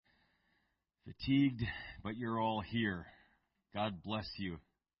Fatigued, but you're all here. God bless you.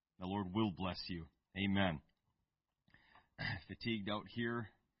 The Lord will bless you. Amen. Fatigued out here,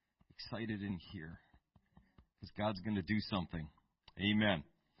 excited in here. Because God's going to do something. Amen.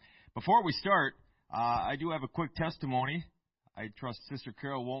 Before we start, I do have a quick testimony. I trust Sister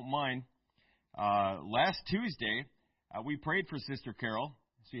Carol won't mind. Last Tuesday, we prayed for Sister Carol.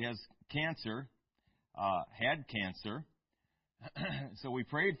 She has cancer, had cancer. So we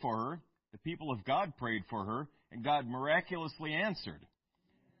prayed for her. The people of God prayed for her, and God miraculously answered.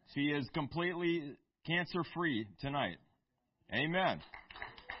 She is completely cancer-free tonight. Amen.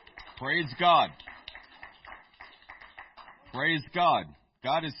 Praise God. Praise God.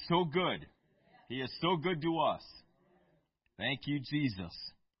 God is so good. He is so good to us. Thank you, Jesus.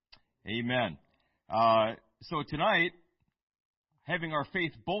 Amen. So tonight, having our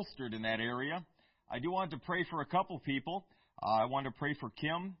faith bolstered in that area, I do want to pray for a couple people. I want to pray for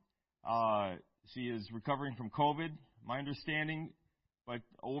Kim. She is recovering from COVID, my understanding, but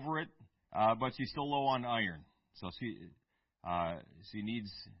over it. But she's still low on iron, so she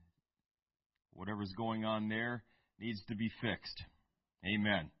needs whatever's going on there needs to be fixed.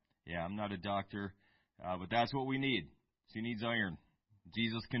 Amen. Yeah, I'm not a doctor, but that's what we need. She needs iron.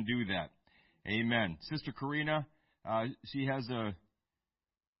 Jesus can do that. Amen. Sister Karina, she has a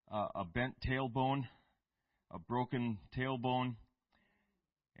bent tailbone, a broken tailbone.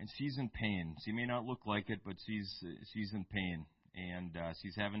 And she's in pain. She may not look like it, but she's in pain. And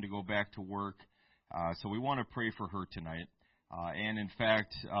she's having to go back to work. So we want to pray for her tonight. And in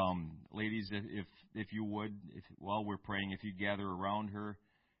fact, ladies, if you would, while we're praying, if you gather around her,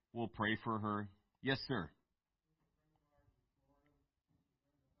 we'll pray for her. Yes, sir.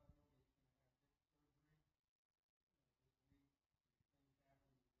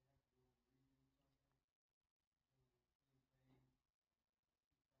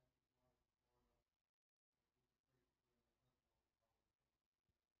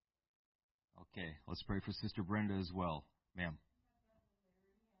 Okay, let's pray for Sister Brenda as well. Ma'am.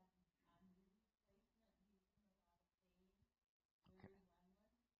 Okay.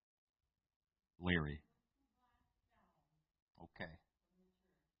 Larry. Okay.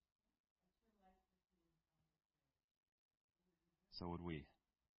 So would we.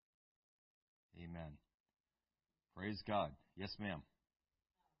 Amen. Praise God. Yes, ma'am.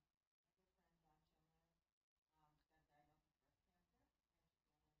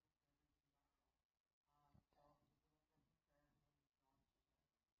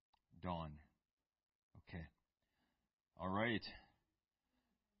 Dawn. Okay. All right.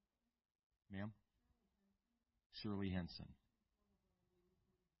 Ma'am? Shirley Henson.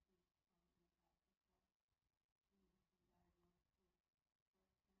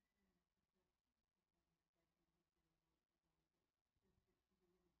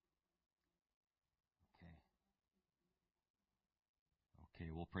 Okay.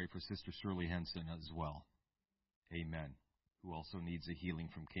 Okay, we'll pray for Sister Shirley Henson as well. Amen. Who also needs a healing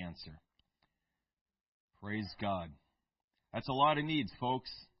from cancer. Praise God. That's a lot of needs, folks,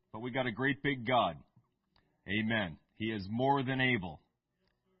 but we got a great big God. Amen. He is more than able,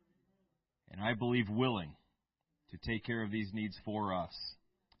 and I believe willing, to take care of these needs for us.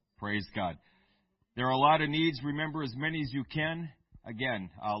 Praise God. There are a lot of needs. Remember as many as you can.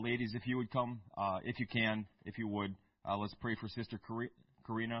 Again, ladies, if you would come, if you can, if you would, let's pray for Sister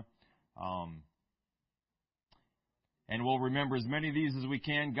Karina. And we'll remember as many of these as we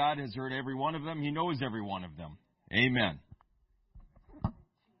can. God has heard every one of them. He knows every one of them. Amen.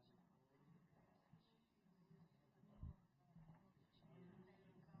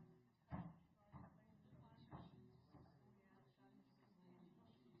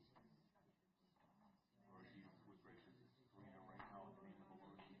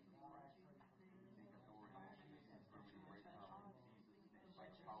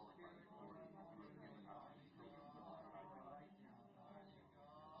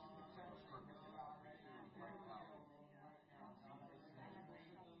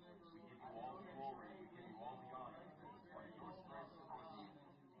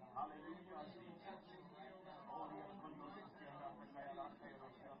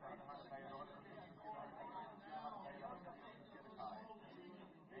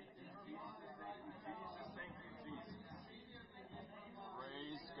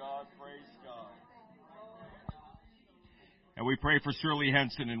 And we pray for Shirley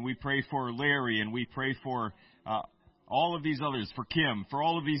Henson, and we pray for Larry, and we pray for all of these others, for Kim, for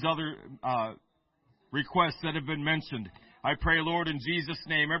all of these other requests that have been mentioned. I pray, Lord, in Jesus'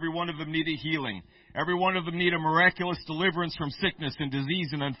 name, every one of them need a healing. Every one of them need a miraculous deliverance from sickness and disease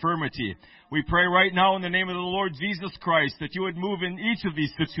and infirmity. We pray right now in the name of the Lord Jesus Christ that you would move in each of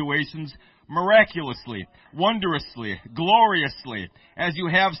these situations miraculously, wondrously, gloriously, as you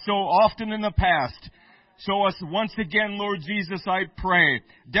have so often in the past. Show us once again, Lord Jesus, I pray.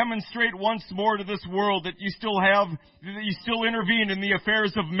 Demonstrate once more to this world that you still intervene in the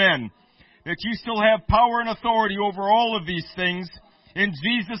affairs of men, that you still have power and authority over all of these things. In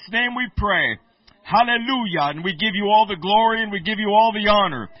Jesus' name we pray. Hallelujah. And we give you all the glory and we give you all the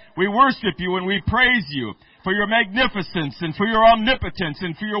honor. We worship you and we praise you for your magnificence and for your omnipotence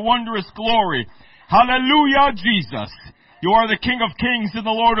and for your wondrous glory. Hallelujah, Jesus. You are the King of kings and the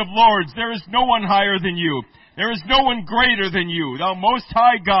Lord of lords. There is no one higher than you. There is no one greater than you, thou most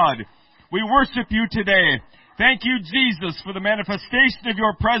high God. We worship you today. Thank you, Jesus, for the manifestation of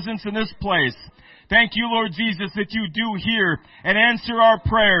your presence in this place. Thank you, Lord Jesus, that you do hear and answer our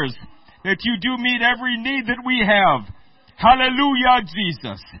prayers, that you do meet every need that we have. Hallelujah,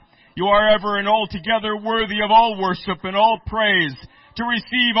 Jesus. You are ever and altogether worthy of all worship and all praise, to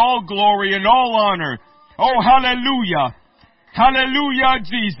receive all glory and all honor. Oh, hallelujah. Hallelujah,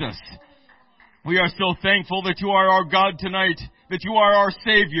 Jesus. We are so thankful that you are our God tonight, that you are our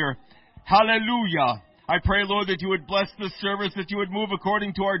Savior. Hallelujah. I pray, Lord, that you would bless this service, that you would move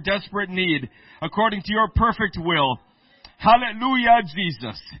according to our desperate need, according to your perfect will. Hallelujah,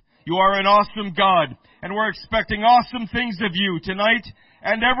 Jesus. You are an awesome God, and we're expecting awesome things of you tonight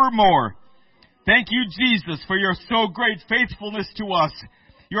and evermore. Thank you, Jesus, for your so great faithfulness to us,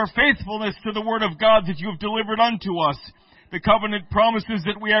 your faithfulness to the Word of God that you have delivered unto us, the covenant promises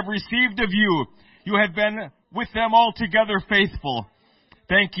that we have received of you. You have been with them altogether faithful.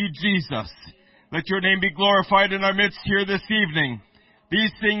 Thank you, Jesus. Let your name be glorified in our midst here this evening.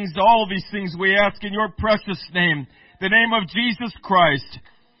 These things, all these things we ask in your precious name, the name of Jesus Christ.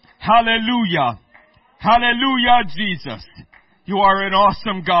 Hallelujah. Hallelujah, Jesus. You are an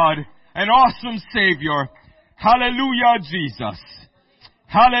awesome God, an awesome Savior. Hallelujah, Jesus.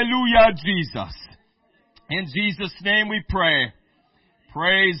 Hallelujah, Jesus. In Jesus' name we pray.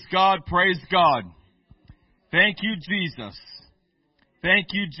 Praise God, praise God. Thank you, Jesus. Thank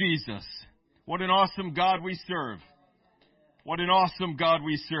you, Jesus. What an awesome God we serve. What an awesome God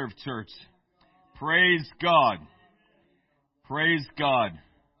we serve, church. Praise God. Praise God.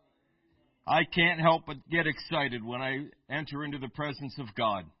 I can't help but get excited when I enter into the presence of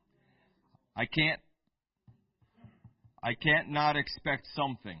God. I can't not expect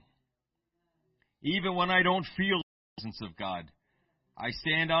something. Even when I don't feel the presence of God, I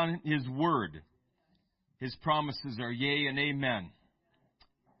stand on His Word. His promises are yea and amen.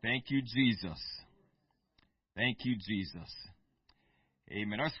 Thank you, Jesus. Thank you, Jesus.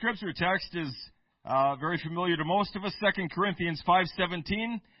 Amen. Our scripture text is very familiar to most of us, 2 Corinthians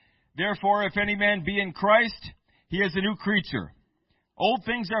 5:17. Therefore, if any man be in Christ, he is a new creature. Old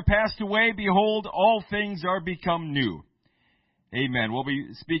things are passed away. Behold, all things are become new. Amen. We'll be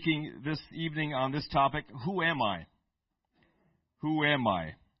speaking this evening on this topic. Who am I? Who am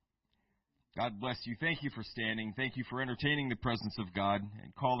I? God bless you. Thank you for standing. Thank you for entertaining the presence of God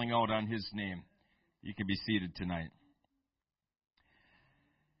and calling out on His name. You can be seated tonight.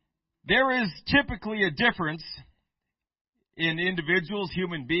 There is typically a difference in individuals,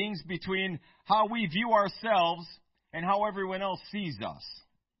 human beings, between how we view ourselves and how everyone else sees us.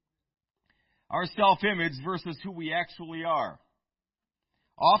 Our self-image versus who we actually are.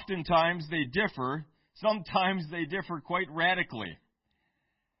 Oftentimes they differ. Sometimes they differ quite radically.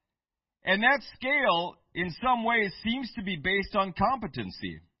 And that scale, in some ways, seems to be based on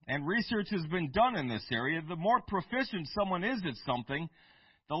competency. And research has been done in this area. The more proficient someone is at something,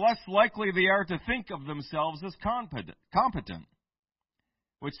 the less likely they are to think of themselves as competent.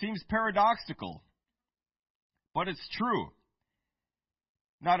 Which seems paradoxical. But it's true.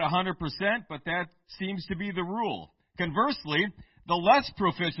 Not 100%, but that seems to be the rule. Conversely, the less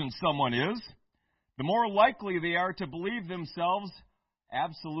proficient someone is, the more likely they are to believe themselves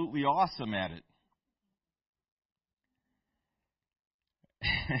absolutely awesome at it.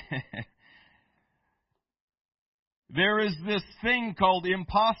 There is this thing called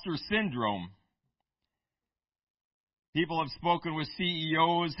imposter syndrome. People have spoken with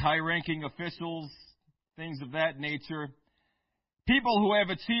CEOs, high-ranking officials, things of that nature. People who have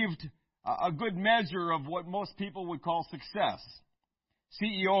achieved a good measure of what most people would call success.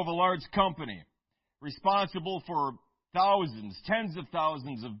 CEO of a large company, responsible for thousands, tens of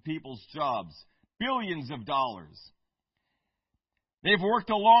thousands of people's jobs, billions of dollars. They've worked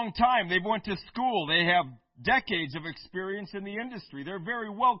a long time. They've went to school. They have decades of experience in the industry. They're very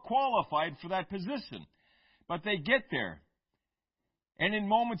well qualified for that position. But they get there. And in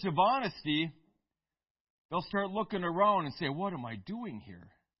moments of honesty, they'll start looking around and say, what am I doing here?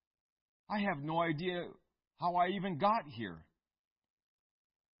 I have no idea how I even got here.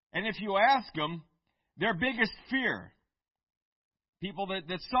 And if you ask them, their biggest fear, people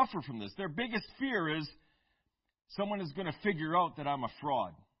that suffer from this, their biggest fear is someone is going to figure out that I'm a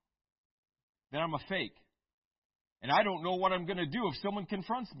fraud, that I'm a fake. And I don't know what I'm going to do if someone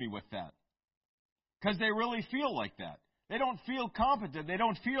confronts me with that. Because they really feel like that. They don't feel competent. They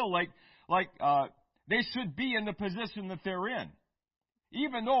don't feel like they should be in the position that they're in.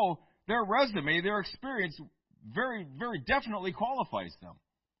 Even though their resume, their experience very, very definitely qualifies them.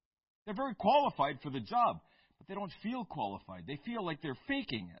 They're very qualified for the job, but they don't feel qualified. They feel like they're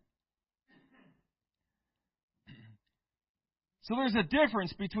faking it. So there's a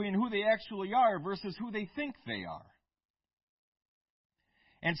difference between who they actually are versus who they think they are.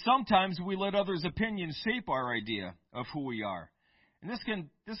 And sometimes we let others' opinions shape our idea of who we are. And this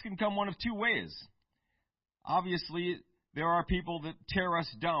can come one of two ways. Obviously, there are people that tear us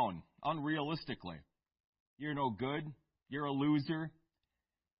down unrealistically. You're no good. You're a loser.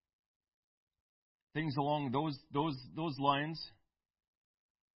 Things along those lines.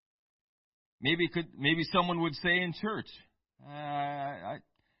 Maybe someone would say in church, I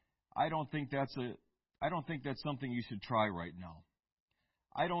don't think that's something you should try right now.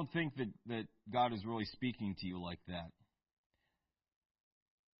 I don't think that God is really speaking to you like that.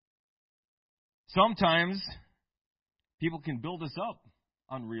 Sometimes people can build us up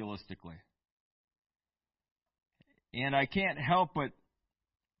unrealistically. And I can't help but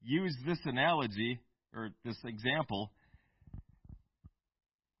use this analogy or this example.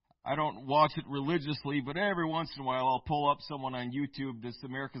 I don't watch it religiously, but every once in a while I'll pull up someone on YouTube, this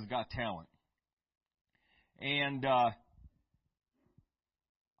America's Got Talent. And I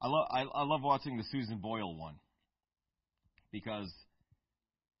love watching the Susan Boyle one because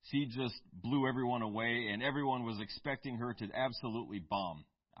she just blew everyone away and everyone was expecting her to absolutely bomb.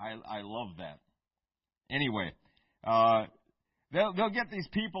 I love that. Anyway, they'll get these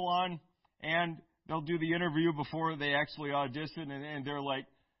people on and they'll do the interview before they actually audition and they're like,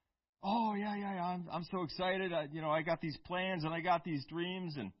 oh yeah, I'm so excited. I got these plans and I got these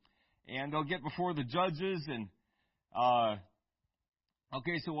dreams and they'll get before the judges and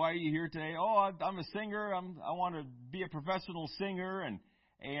okay, so why are you here today? Oh, I'm a singer. I want to be a professional singer.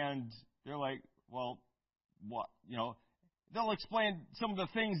 And they're like, well, what? They'll explain some of the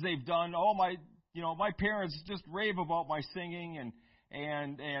things they've done. Oh, my parents just rave about my singing,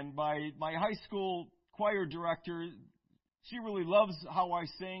 and my high school choir director, she really loves how I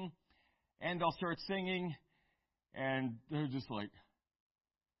sing. And they'll start singing, and they're just like,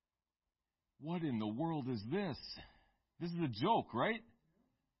 what in the world is this? This is a joke, right?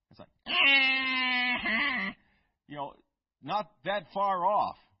 It's like, not that far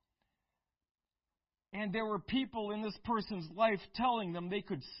off. And there were people in this person's life telling them they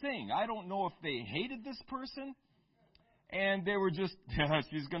could sing. I don't know if they hated this person, and they were just,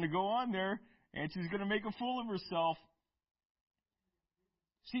 she's going to go on there, and she's going to make a fool of herself.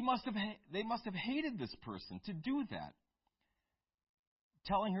 They must have hated this person to do that.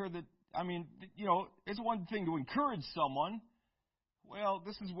 Telling her that, it's one thing to encourage someone. Well,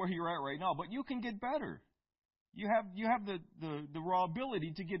 this is where you're at right now, but you can get better. You have the raw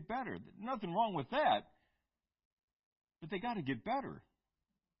ability to get better. Nothing wrong with that. But they got to get better.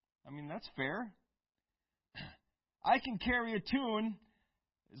 That's fair. I can carry a tune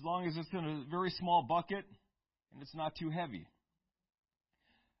as long as it's in a very small bucket and it's not too heavy.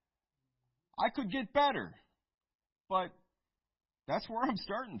 I could get better, but that's where I'm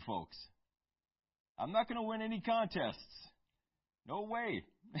starting, folks. I'm not going to win any contests. No way.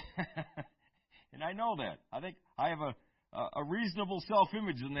 And I know that. I think I have a reasonable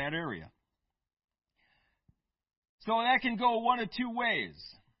self-image in that area. So that can go one of two ways.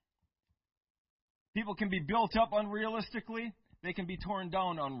 People can be built up unrealistically. They can be torn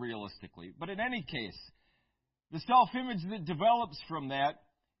down unrealistically. But in any case, the self-image that develops from that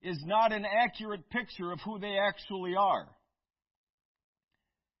is not an accurate picture of who they actually are.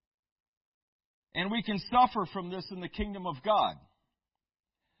 And we can suffer from this in the kingdom of God.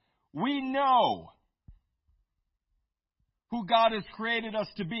 We know who God has created us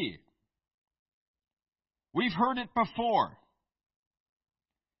to be. We've heard it before.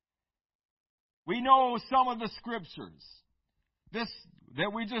 We know some of the scriptures. This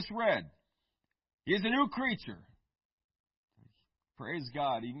that we just read. He is a new creature. Praise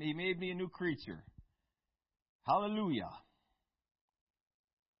God. He made me a new creature. Hallelujah.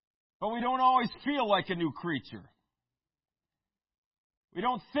 But we don't always feel like a new creature. We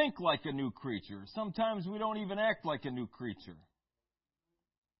don't think like a new creature. Sometimes we don't even act like a new creature.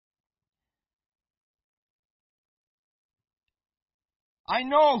 I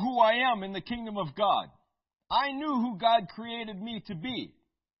know who I am in the kingdom of God. I knew who God created me to be.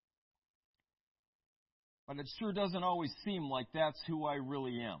 But it sure doesn't always seem like that's who I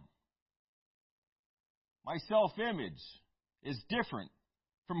really am. My self-image is different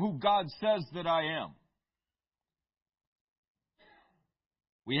from who God says that I am.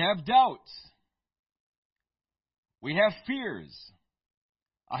 We have doubts. We have fears.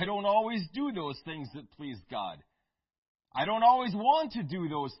 I don't always do those things that please God. I don't always want to do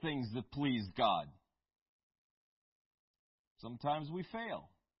those things that please God. Sometimes we fail.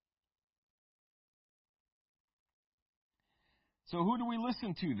 So who do we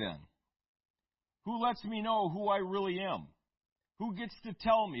listen to then? Who lets me know who I really am? Who gets to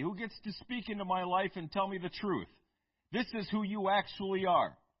tell me? Who gets to speak into my life and tell me the truth? This is who you actually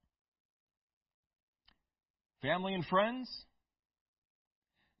are. Family and friends?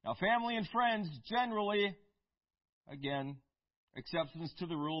 Now, family and friends generally, again, exceptions to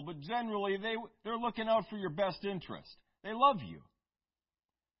the rule, but generally they're looking out for your best interest. They love you.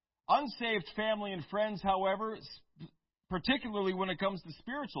 Unsaved family and friends, however, particularly when it comes to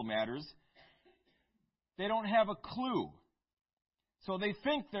spiritual matters, they don't have a clue. So they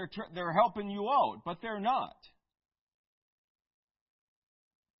think they're helping you out, but they're not.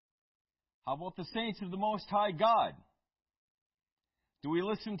 How about the saints of the Most High God? Do we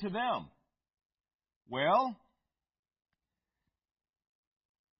listen to them? Well,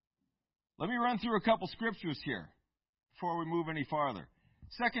 let me run through a couple scriptures here before we move any farther.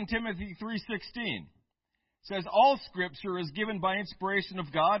 2 Timothy 3:16 says, all Scripture is given by inspiration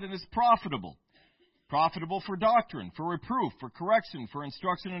of God and is profitable. Profitable for doctrine, for reproof, for correction, for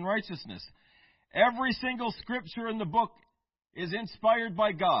instruction in righteousness. Every single Scripture in the book is inspired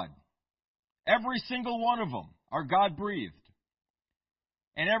by God. Every single one of them are God-breathed.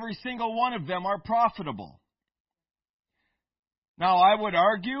 And every single one of them are profitable. Now, I would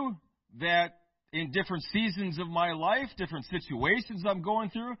argue that in different seasons of my life, different situations I'm going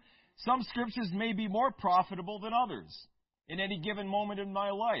through, some scriptures may be more profitable than others in any given moment in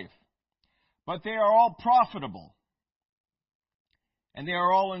my life. But they are all profitable. And they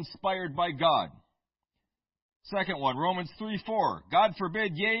are all inspired by God. Second one, Romans 3:4. God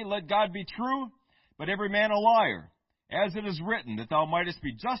forbid, yea, let God be true, but every man a liar. As it is written, that thou mightest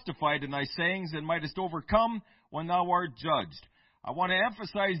be justified in thy sayings, and mightest overcome when thou art judged. I want to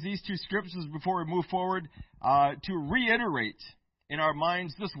emphasize these two scriptures before we move forward to reiterate in our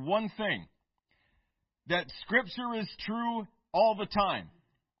minds this one thing. That Scripture is true all the time.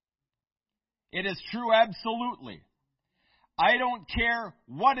 It is true absolutely. I don't care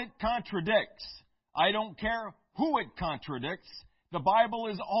what it contradicts. I don't care who it contradicts. The Bible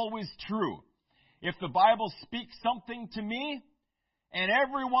is always true. If the Bible speaks something to me and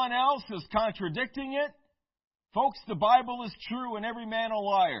everyone else is contradicting it, folks, the Bible is true and every man a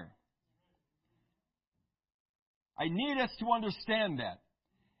liar. I need us to understand that.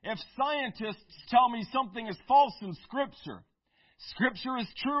 If scientists tell me something is false in Scripture, Scripture is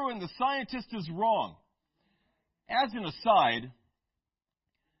true and the scientist is wrong. As an aside,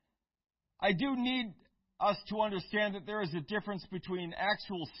 I do need us to understand that there is a difference between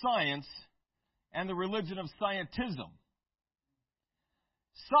actual science and the religion of scientism.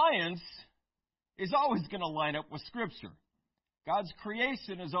 Science is always going to line up with Scripture. God's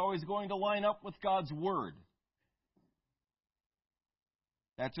creation is always going to line up with God's Word.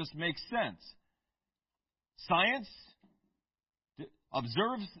 That just makes sense. Science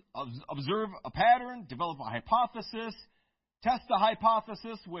observe a pattern, develop a hypothesis, test the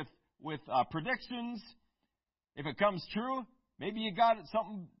hypothesis with predictions. If it comes true, maybe you got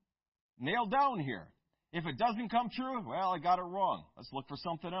something nailed down here. If it doesn't come true, well, I got it wrong. Let's look for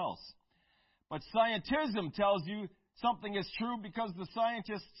something else. But scientism tells you something is true because the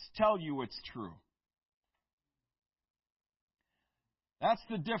scientists tell you it's true. That's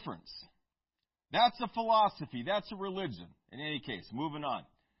the difference. That's a philosophy. That's a religion. In any case, moving on.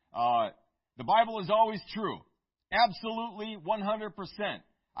 The Bible is always true. Absolutely 100%.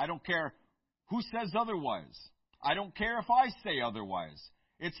 I don't care who says otherwise. I don't care if I say otherwise.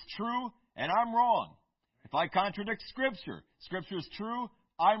 It's true and I'm wrong. If I contradict Scripture, Scripture is true,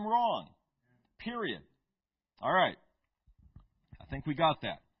 I'm wrong. Period. All right. I think we got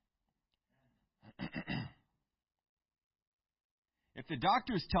that. If the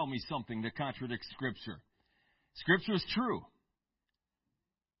doctors tell me something that contradicts Scripture, Scripture is true,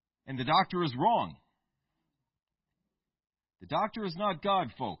 and the doctor is wrong. The doctor is not God,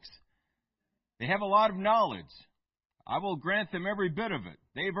 folks. They have a lot of knowledge. I will grant them every bit of it.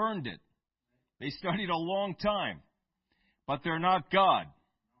 They've earned it. They studied a long time, but they're not God.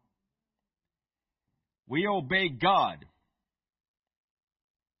 We obey God.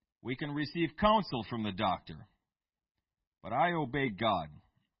 We can receive counsel from the doctor, but I obey God.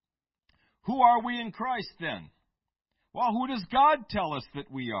 Who are we in Christ then? Well, who does God tell us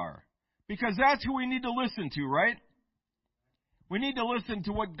that we are? Because that's who we need to listen to, right? We need to listen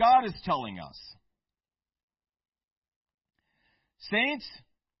to what God is telling us. Saints,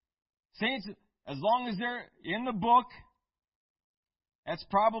 as long as they're in the book, that's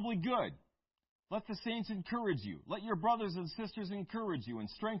probably good. Let the saints encourage you. Let your brothers and sisters encourage you and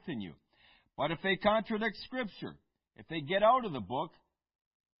strengthen you. But if they contradict Scripture, if they get out of the book,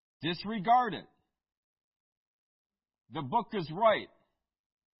 disregard it. The book is right.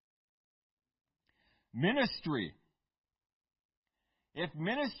 Ministry. If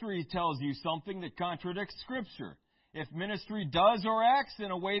ministry tells you something that contradicts Scripture, if ministry does or acts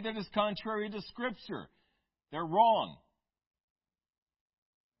in a way that is contrary to Scripture, they're wrong.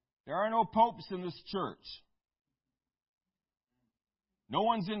 There are no popes in this church. No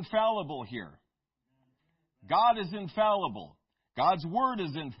one's infallible here. God is infallible. God's Word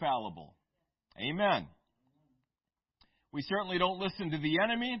is infallible. Amen. We certainly don't listen to the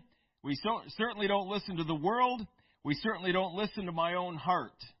enemy. We certainly don't listen to the world. We certainly don't listen to my own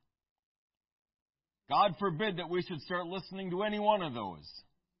heart. God forbid that we should start listening to any one of those.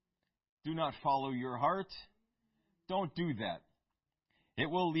 Do not follow your heart. Don't do that. It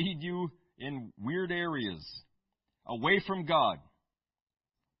will lead you in weird areas, away from God.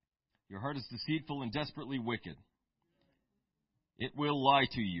 Your heart is deceitful and desperately wicked. It will lie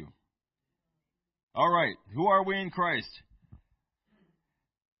to you. All right, who are we in Christ?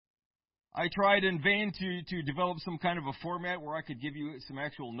 I tried in vain to develop some kind of a format where I could give you some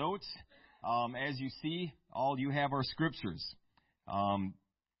actual notes. As you see, all you have are scriptures.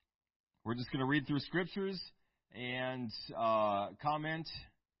 We're just going to read through scriptures and comment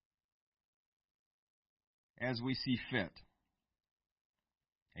as we see fit.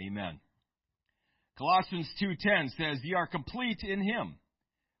 Amen. Colossians 2:10 says, "Ye are complete in Him,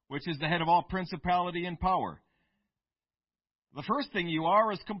 which is the head of all principality and power." The first thing you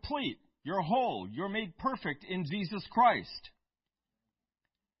are is complete. You're whole. You're made perfect in Jesus Christ.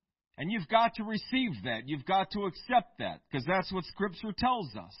 And you've got to receive that. You've got to accept that, because that's what Scripture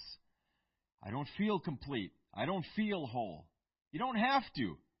tells us. I don't feel complete. I don't feel whole. You don't have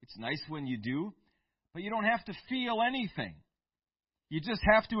to. It's nice when you do, but you don't have to feel anything. You just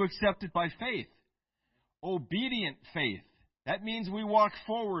have to accept it by faith. Obedient faith. That means we walk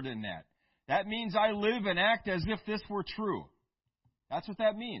forward in that. That means I live and act as if this were true. That's what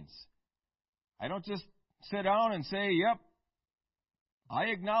that means. I don't just sit down and say, yep, I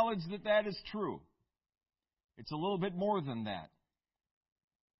acknowledge that that is true. It's a little bit more than that.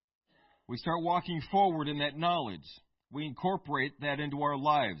 We start walking forward in that knowledge. We incorporate that into our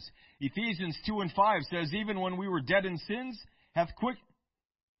lives. Ephesians 2:5 says, "Even when we were dead in sins, hath quickened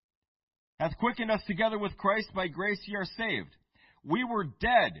us together with Christ. By grace ye are saved." We were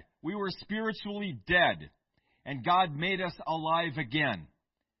dead. We were spiritually dead. And God made us alive again.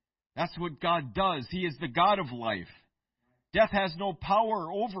 That's what God does. He is the God of life. Death has no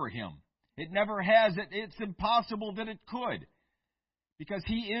power over Him. It never has. It's impossible that it could. Because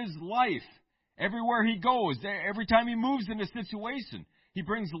He is life. Everywhere He goes, every time He moves in a situation, He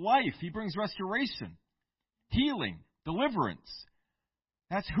brings life. He brings restoration, healing, deliverance.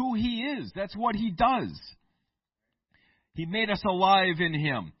 That's who He is. That's what He does. He made us alive in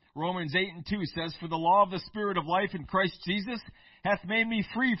Him. Romans 8:2 says, "For the law of the Spirit of life in Christ Jesus hath made me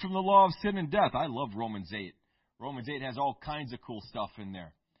free from the law of sin and death." I love Romans 8. Romans 8 has all kinds of cool stuff in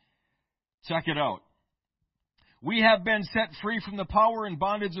there. Check it out. "We have been set free from the power and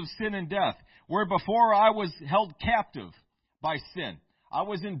bondage of sin and death, where before I was held captive by sin." I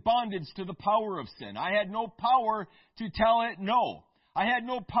was in bondage to the power of sin. I had no power to tell it no. I had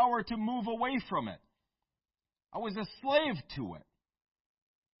no power to move away from it. I was a slave to it.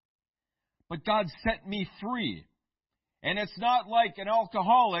 But God set me free. And it's not like an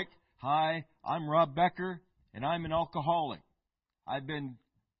alcoholic. "Hi, I'm Rob Becker, and I'm an alcoholic. I've been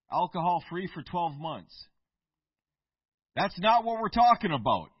alcohol-free for 12 months. That's not what we're talking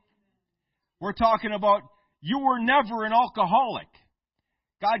about. We're talking about you were never an alcoholic.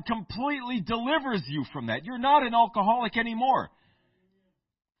 God completely delivers you from that. You're not an alcoholic anymore.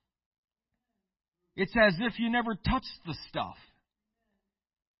 It's as if you never touched the stuff.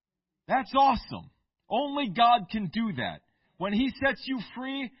 That's awesome. Only God can do that. When He sets you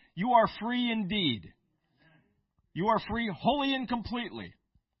free, you are free indeed. You are free wholly and completely.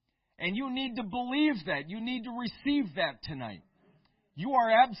 And you need to believe that. You need to receive that tonight. You are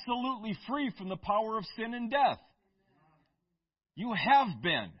absolutely free from the power of sin and death. You have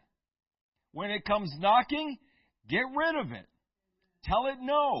been. When it comes knocking, get rid of it. Tell it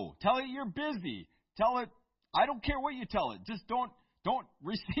no. Tell it you're busy. Tell it, I don't care what you tell it. Just don't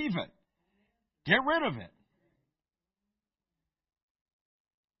receive it. Get rid of it.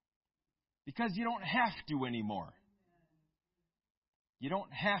 Because you don't have to anymore. You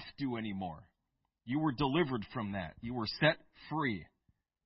don't have to anymore. You were delivered from that. You were set free.